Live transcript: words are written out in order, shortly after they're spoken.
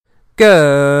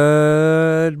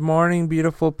Good morning,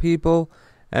 beautiful people,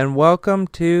 and welcome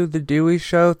to The Dewey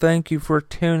Show. Thank you for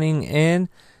tuning in,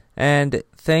 and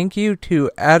thank you to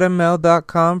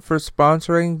AdamMale.com for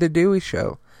sponsoring The Dewey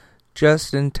Show,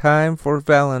 just in time for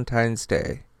Valentine's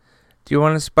Day. Do you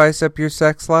want to spice up your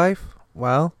sex life?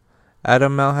 Well,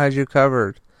 Adam Male has you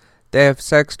covered. They have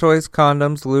sex toys,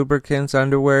 condoms, lubricants,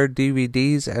 underwear,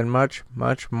 DVDs, and much,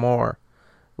 much more.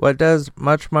 What does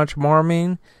much, much more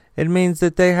mean? It means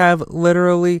that they have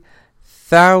literally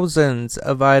thousands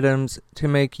of items to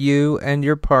make you and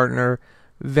your partner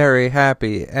very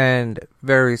happy and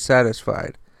very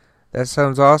satisfied. That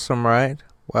sounds awesome, right?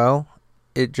 Well,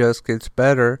 it just gets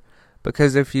better,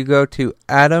 because if you go to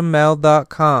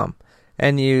AdamMale.com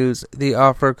and use the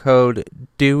offer code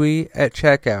DEWEY at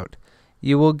checkout,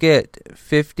 you will get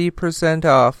 50%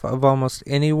 off of almost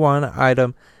any one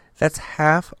item. That's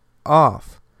half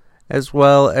off, as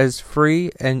well as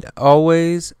free and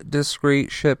always discreet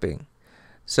shipping.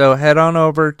 So head on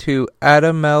over to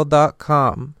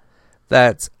AdamMale.com.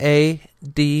 That's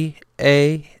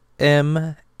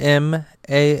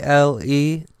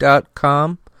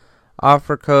ADAMMALE.com.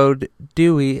 Offer code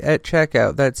DEWEY at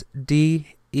checkout. That's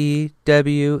DEWEY.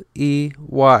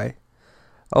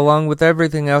 Along with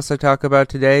everything else I talk about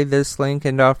today, this link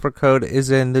and offer code is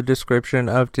in the description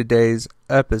of today's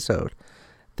episode.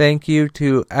 Thank you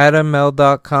to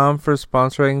AdamMale.com for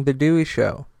sponsoring The Dewey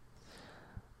Show.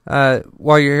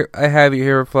 While I have you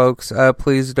here, folks,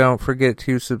 please don't forget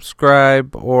to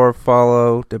subscribe or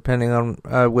follow, depending on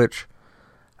which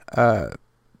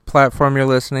platform you're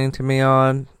listening to me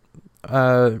on.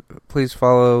 Please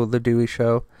follow The Dewey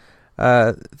Show.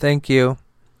 Thank you.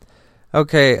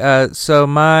 Okay, so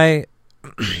my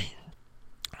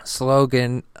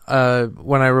slogan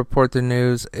when I report the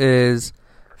news is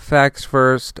facts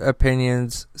first,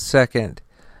 opinions second.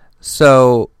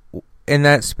 So, in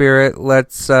that spirit,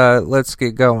 let's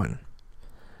get going.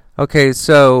 Okay,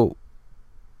 so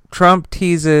Trump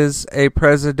teases a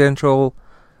presidential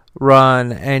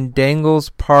run and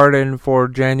dangles pardon for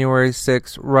January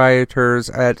 6 rioters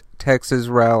at Texas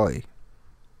rally.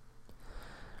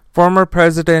 Former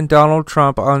President Donald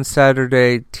Trump on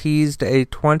Saturday teased a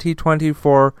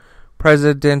 2024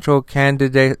 presidential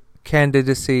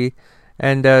candidacy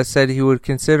and said he would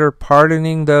consider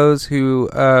pardoning those who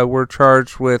were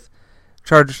charged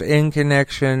in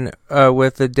connection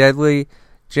with the deadly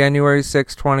January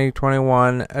 6,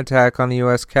 2021 attack on the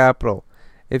U.S. Capitol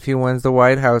if he wins the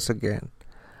White House again.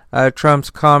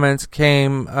 Trump's comments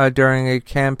came during a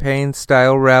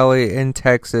campaign-style rally in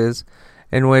Texas,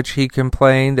 in which he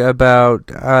complained about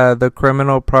the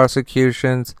criminal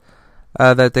prosecutions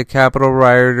that the Capitol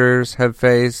rioters have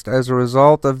faced as a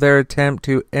result of their attempt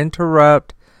to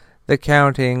interrupt the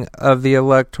counting of the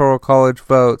Electoral College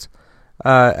votes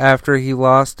after he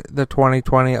lost the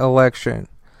 2020 election.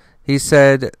 He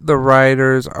said the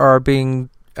rioters are being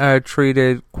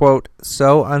treated, quote,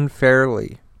 so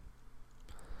unfairly.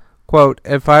 Quote,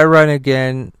 if I run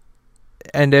again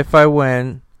and if I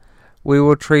win, we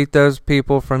will treat those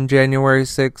people from January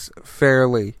 6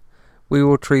 fairly. We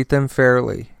will treat them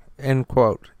fairly, end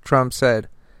quote, Trump said.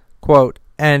 Quote,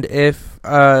 and if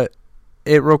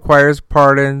it requires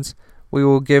pardons, we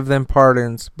will give them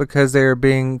pardons because they are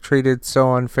being treated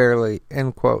so unfairly,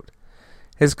 end quote.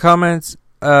 His comments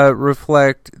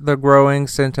reflect the growing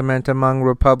sentiment among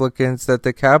Republicans that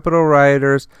the Capitol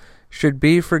rioters should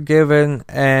be forgiven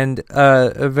and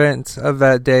events of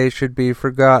that day should be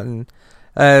forgotten,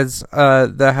 as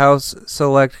the House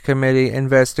Select Committee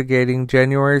investigating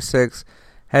January 6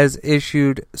 has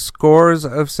issued scores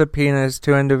of subpoenas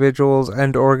to individuals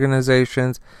and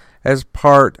organizations as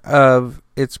part of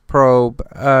its probe,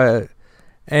 and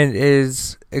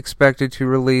is expected to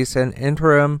release an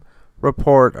interim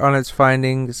report on its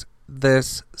findings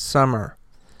this summer.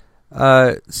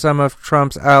 Some of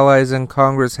Trump's allies in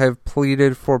Congress have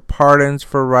pleaded for pardons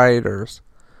for rioters.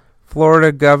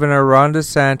 Florida Governor Ron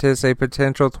DeSantis, a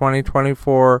potential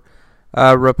 2024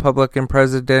 Republican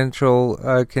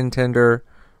presidential contender,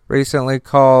 recently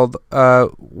called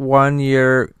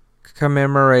 1-year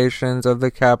commemorations of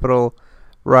the Capitol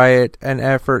riot an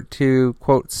effort to,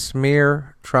 quote,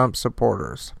 smear Trump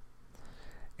supporters.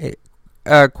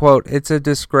 Quote, it's a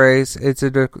disgrace,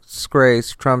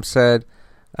 Trump said,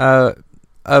 of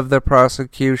the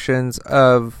prosecutions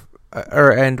of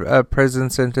prison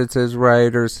sentences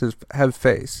rioters have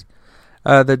faced.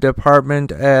 The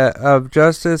Department of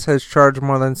Justice has charged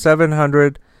more than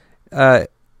 700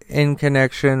 in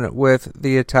connection with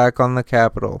the attack on the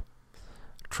Capitol.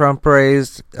 Trump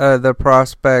raised the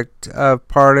prospect of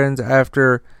pardons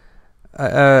after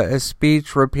a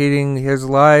speech repeating his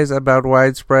lies about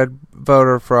widespread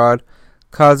voter fraud,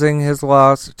 causing his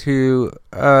loss to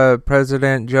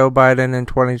President Joe Biden in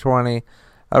 2020.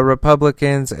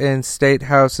 Republicans in state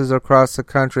houses across the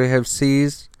country have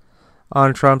seized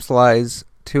on Trump's lies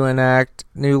to enact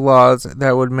new laws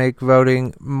that would make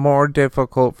voting more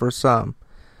difficult for some,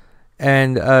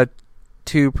 and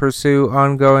to pursue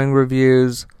ongoing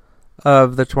reviews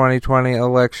of the 2020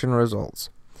 election results.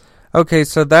 Okay,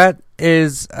 so that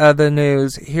is the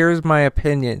news. Here's my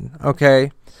opinion,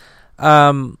 okay?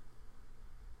 I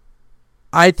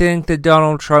think that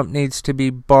Donald Trump needs to be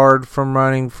barred from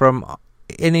running from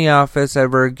any office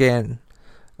ever again.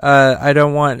 I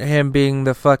don't want him being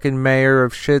the fucking mayor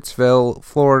of Shitsville,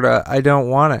 Florida. I don't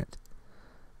want it.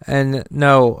 And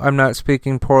no, I'm not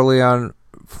speaking poorly on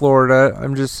Florida.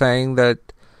 I'm just saying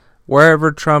that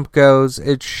wherever Trump goes,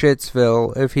 it's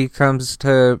Shitsville. If he comes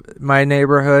to my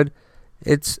neighborhood,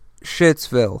 it's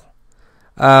Shitsville.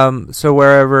 So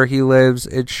wherever he lives,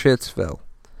 it's Shitsville.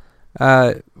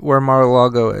 Where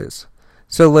Mar-a-Lago is.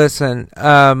 So listen,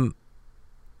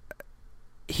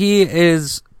 he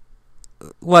is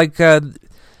like the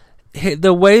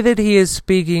way that he is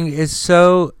speaking is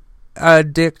so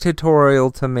dictatorial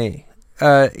to me.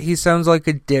 He sounds like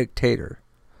a dictator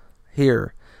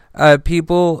here. Those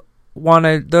people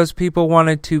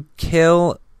wanted to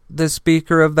kill the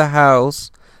Speaker of the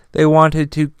House. They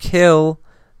wanted to kill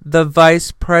the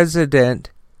Vice President,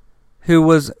 who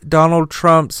was Donald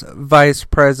Trump's Vice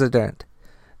President.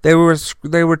 They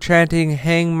were chanting,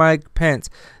 "Hang Mike Pence."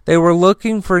 They were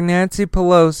looking for Nancy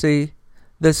Pelosi,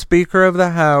 the Speaker of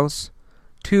the House,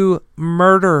 to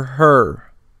murder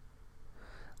her.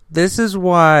 This is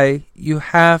why you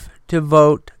have to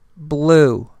vote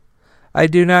blue. I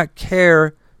do not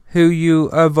care who you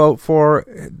vote for,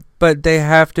 but they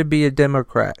have to be a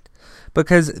Democrat,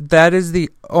 because that is the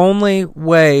only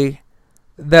way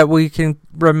that we can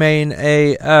remain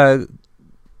a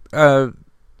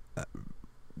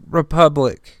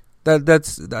republic.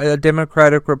 That's a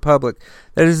democratic republic.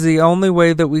 That is the only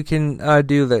way that we can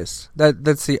do this.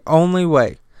 That's the only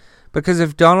way. Because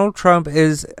if Donald Trump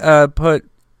is put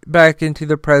back into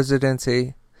the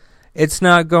presidency, it's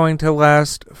not going to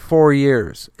last 4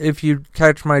 years. If you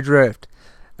catch my drift,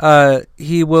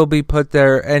 he will be put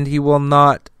there, and he will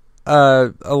not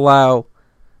allow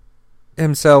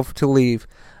himself to leave.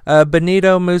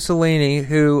 Benito Mussolini,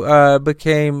 who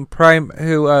became prime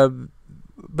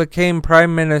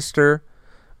minister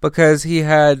because he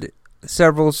had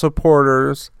several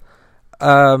supporters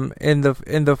in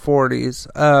the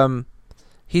 40s.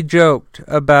 He joked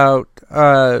about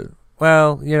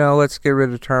let's get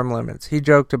rid of term limits. He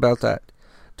joked about that.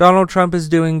 Donald Trump is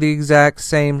doing the exact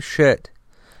same shit.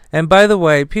 And by the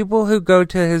way, people who go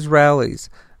to his rallies,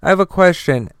 I have a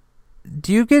question.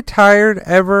 Do you get tired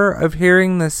ever of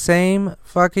hearing the same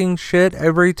fucking shit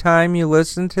every time you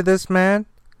listen to this man?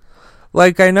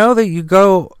 Like, I know that you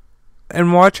go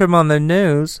and watch him on the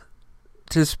news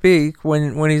to speak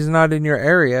when he's not in your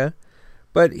area,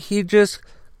 but he just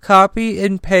copy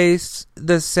and pastes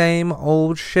the same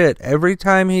old shit every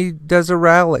time he does a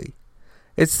rally.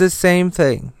 It's the same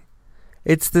thing.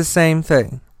 It's the same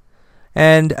thing.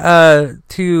 And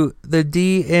to the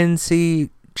DNC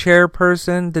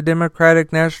chairperson, the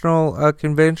Democratic National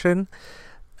Convention,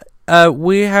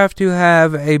 we have to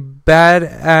have a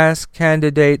badass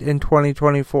candidate in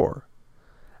 2024.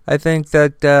 I think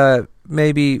that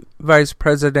maybe Vice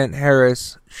President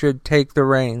Harris should take the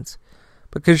reins,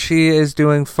 because she is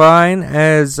doing fine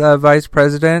as Vice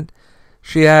President.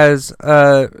 She has,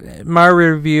 my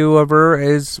review of her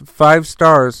is 5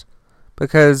 stars,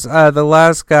 because the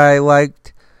last guy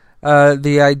liked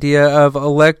the idea of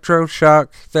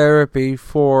electroshock therapy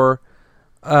for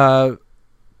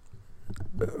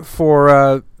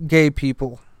gay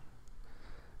people.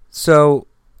 So,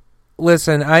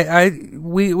 listen,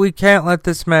 we can't let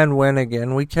this man win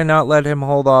again. We cannot let him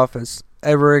hold office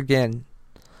ever again.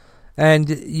 And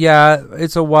yeah,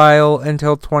 it's a while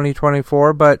until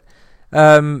 2024, but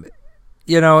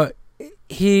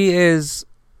he is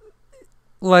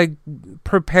like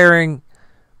preparing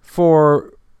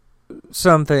for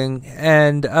something,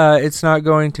 and it's not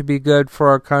going to be good for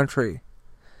our country.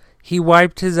 He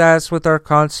wiped his ass with our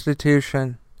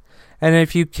Constitution. And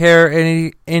if you care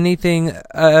anything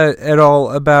at all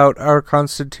about our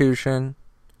Constitution,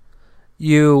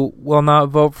 you will not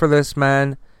vote for this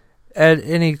man at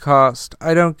any cost.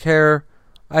 I don't care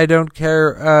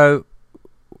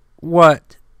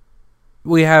what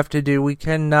we have to do. We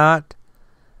cannot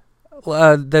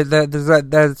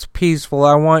that's peaceful.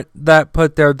 I want that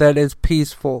put there, that is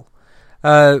peaceful.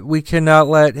 We cannot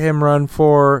let him run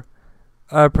for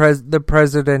the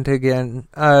president again.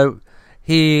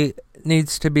 He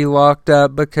needs to be locked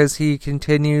up because he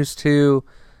continues to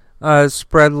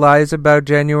spread lies about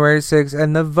January 6th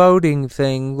and the voting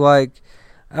thing, like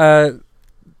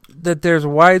that there's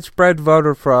widespread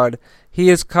voter fraud. He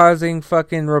is causing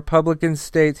fucking Republican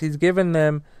states. He's given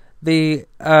them the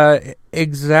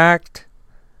exact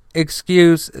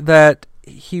excuse that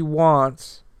he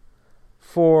wants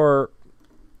for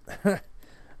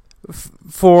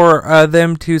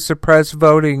them to suppress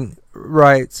voting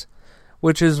rights,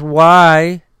 which is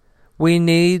why we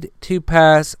need to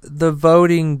pass the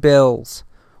voting bills.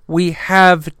 We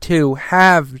have to,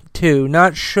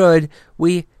 not should,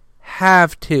 we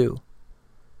have to.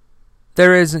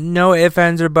 There is no ifs,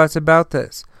 ands, or buts about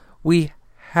this. We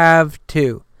have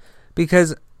to.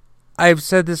 Because I've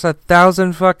said this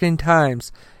 1,000 fucking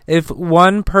times. If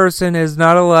one person is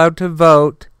not allowed to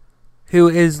vote, who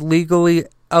is legally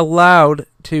allowed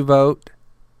to vote,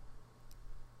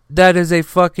 that is a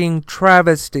fucking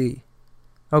travesty.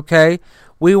 Okay?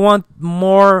 We want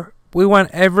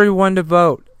everyone to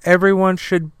vote. Everyone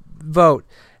should vote.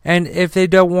 And if they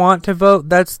don't want to vote,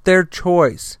 that's their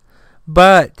choice.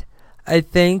 But I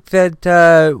think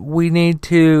that we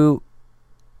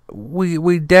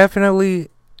definitely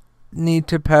need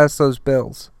to pass those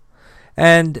bills.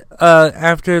 And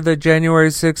after the January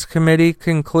 6th committee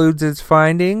concludes its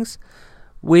findings,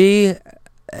 I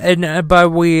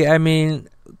mean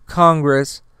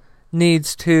Congress,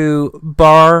 needs to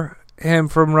bar him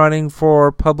from running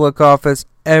for public office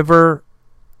ever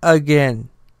again.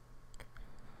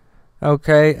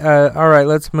 Okay, alright,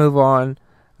 let's move on.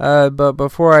 But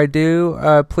before I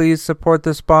do, please support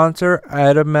the sponsor,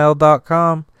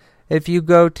 AdamMail.com. If you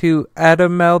go to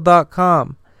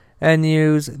AdamMail.com and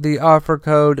use the offer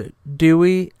code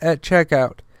DEWEY at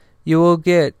checkout, you will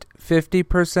get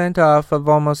 50% off of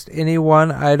almost any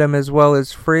one item, as well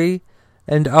as free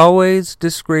and always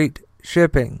discreet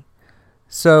shipping.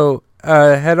 So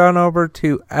head on over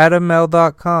to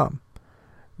AdamMail.com.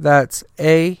 That's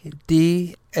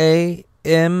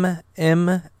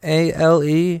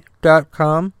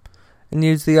ADAMMALE.com. And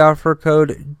use the offer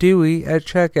code DEWEY at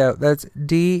checkout. That's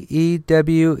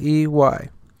DEWEY.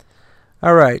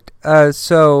 Alright,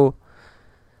 so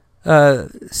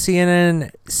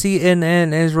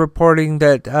CNN is reporting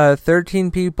that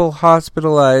 13 people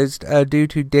hospitalized due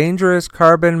to dangerous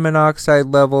carbon monoxide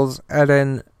levels at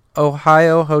an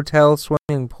Ohio hotel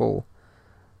swimming pool.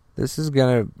 This is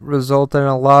going to result in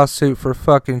a lawsuit for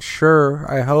fucking sure,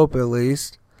 I hope at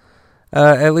least.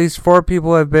 At least 4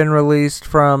 people have been released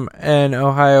from an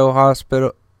Ohio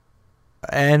hospital.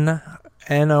 An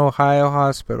Ohio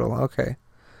hospital, okay.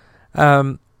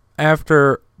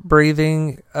 After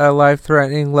breathing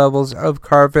life-threatening levels of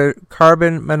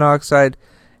carbon monoxide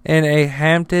in a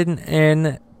Hampton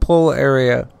Inn pool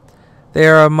area. They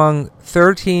are among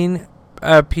 13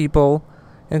 people,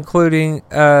 including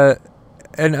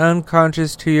an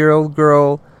unconscious 2-year-old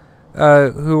girl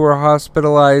who were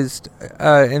hospitalized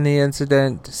in the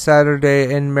incident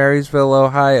Saturday in Marysville,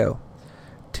 Ohio.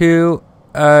 2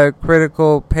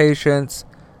 critical patients,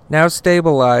 now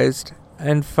stabilized,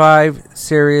 and 5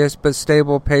 serious but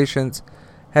stable patients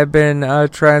have been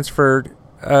transferred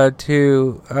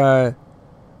to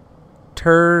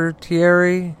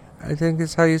tertiary, I think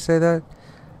is how you say that,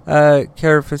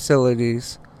 care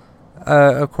facilities,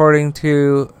 according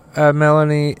to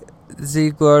Melanie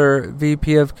Ziegler,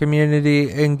 VP of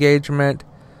Community Engagement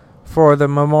for the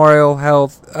Memorial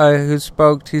Health, who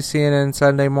spoke to CNN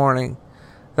Sunday morning.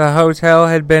 The hotel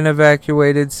had been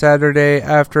evacuated Saturday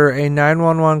after a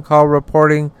 911 call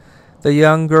reporting the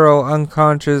young girl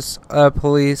unconscious,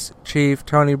 police chief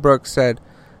Tony Brooks said.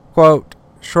 Quote,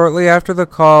 shortly after the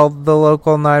call, the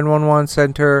local 911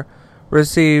 center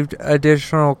received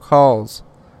additional calls.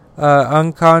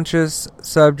 Unconscious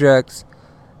subjects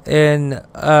in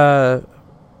and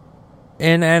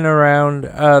around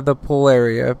the pool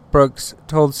area, Brooks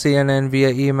told CNN via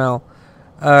email.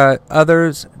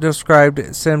 Others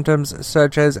described symptoms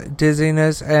such as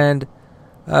dizziness and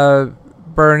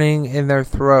burning in their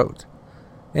throat.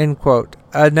 End quote.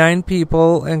 9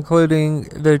 people, including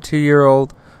the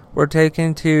 2-year-old, were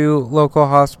taken to local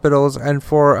hospitals, and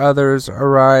 4 others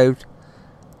arrived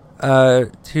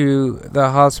to the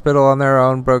hospital on their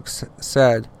own, Brooks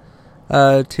said.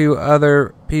 2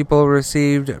 other people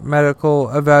received medical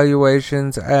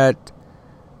evaluations at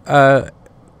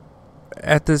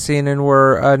the scene and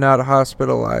were not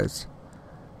hospitalized.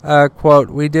 Quote,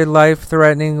 we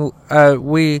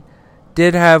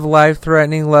did have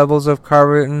life-threatening levels of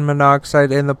carbon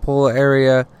monoxide in the pool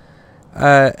area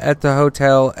at the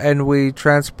hotel, and we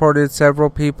transported several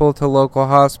people to local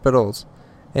hospitals.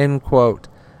 end quote.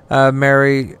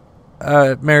 Marysville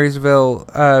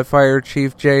Fire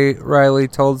Chief Jay Riley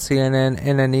told CNN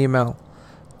in an email,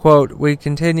 quote, "We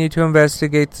continue to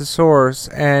investigate the source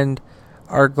and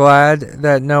are glad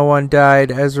that no one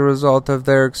died as a result of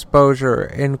their exposure,"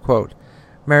 end quote.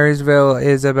 Marysville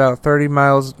is about 30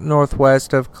 miles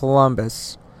northwest of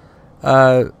Columbus.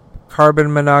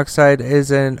 Carbon monoxide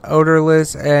is an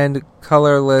odorless and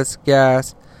colorless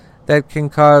gas that can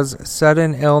cause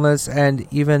sudden illness and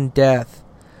even death.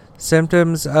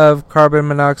 Symptoms of carbon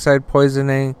monoxide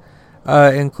poisoning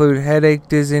include headache,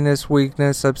 dizziness,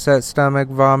 weakness, upset stomach,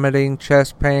 vomiting,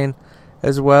 chest pain,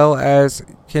 as well as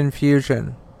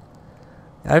confusion.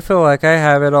 I feel like I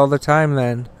have it all the time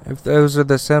then, if those are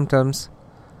the symptoms.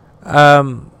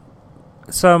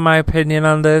 So my opinion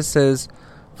on this is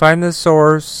find the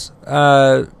source,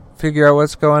 figure out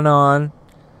what's going on.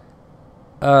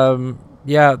 The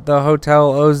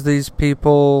hotel owes these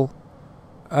people,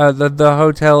 the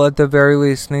hotel at the very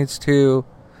least needs to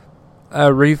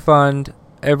refund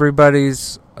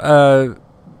everybody's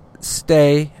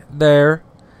stay there,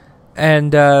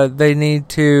 and they need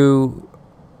to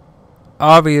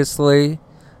obviously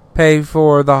pay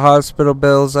for the hospital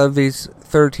bills of these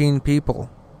 13 people.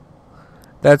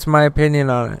 That's my opinion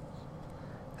on it.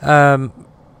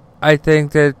 I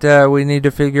think that we need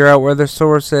to figure out where the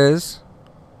source is,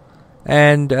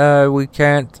 and we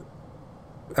can't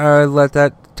let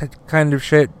that kind of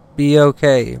shit be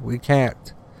okay. We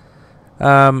can't.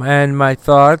 And my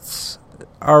thoughts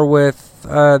are with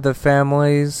the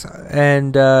families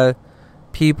and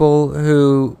people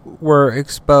who were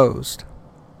exposed.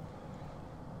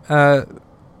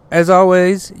 As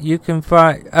always, you can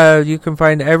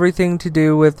find everything to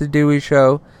do with the Dewey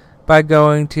Show by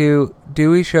going to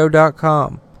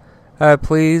DeweyShow.com.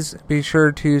 Please be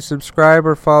sure to subscribe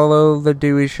or follow the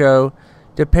Dewey Show,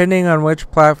 depending on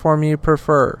which platform you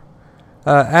prefer.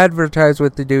 Advertise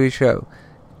with the Dewey Show.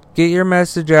 Get your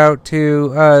message out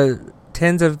to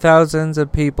tens of thousands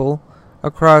of people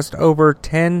across over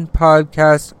 10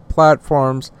 podcast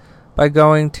platforms by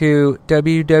going to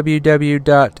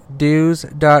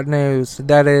www.dews.news.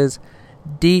 That is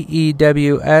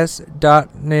DEWS.news.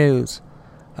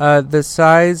 The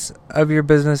size of your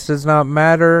business does not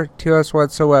matter to us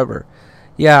whatsoever.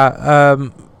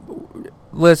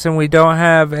 Listen, we don't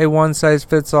have a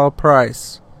one-size-fits-all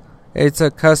price. It's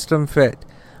a custom fit.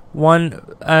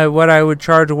 What I would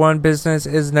charge one business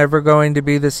is never going to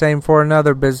be the same for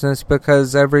another business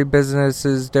because every business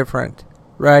is different,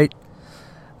 right?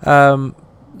 You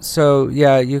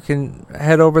can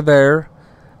head over there.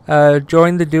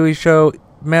 Join the Dewey Show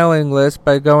mailing list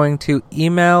by going to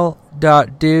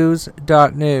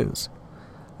email.dews.news.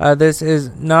 This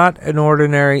is not an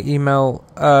ordinary email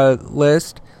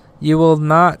list. You will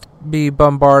not be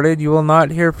bombarded. You will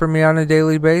not hear from me on a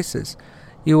daily basis.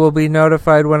 You will be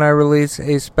notified when I release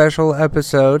a special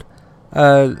episode,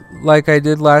 like I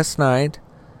did last night,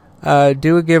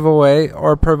 do a giveaway,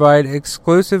 or provide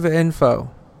exclusive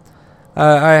info.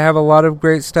 I have a lot of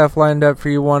great stuff lined up for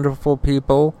you wonderful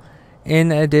people,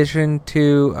 in addition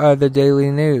to the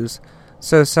daily news.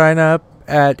 So sign up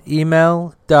at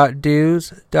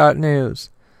email.dews.news.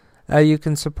 You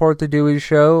can support the Dewey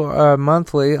Show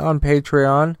monthly on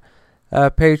Patreon,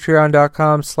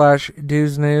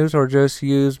 patreon.com/dewsnews, or just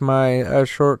use my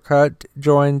shortcut,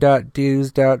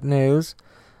 join.dews.news.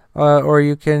 Or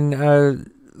you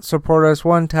can support us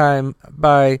one time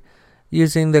by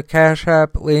using the Cash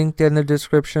App linked in the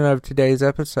description of today's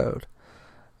episode.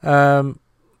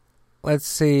 Let's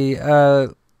see.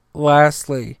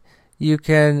 Lastly, you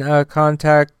can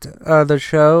contact the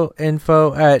show,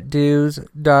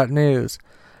 info@dews.news.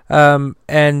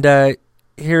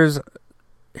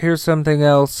 Here's something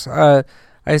else. I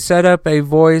set up a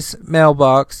voice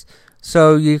mailbox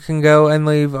so you can go and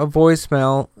leave a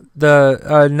voicemail.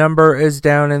 The number is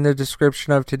down in the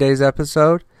description of today's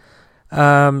episode.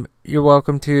 You're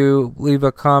welcome to leave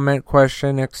a comment,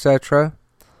 question, etc.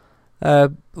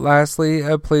 Lastly,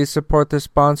 please support the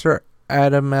sponsor,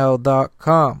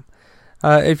 AdamMail.com.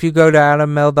 If you go to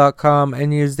AdamMail.com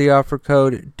and use the offer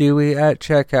code Dewey at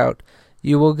checkout,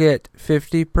 you will get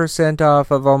 50% off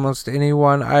of almost any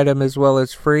one item, as well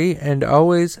as free and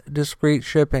always discreet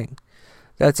shipping.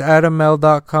 That's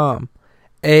AdamMail.com.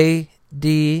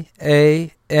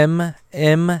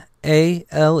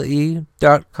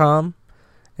 ADAMMALE.com.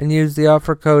 And use the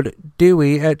offer code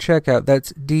Dewey at checkout.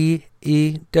 That's DEWEY.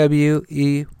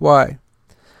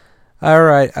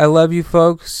 Alright, I love you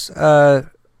folks.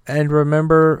 And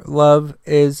remember, love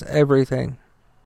is everything.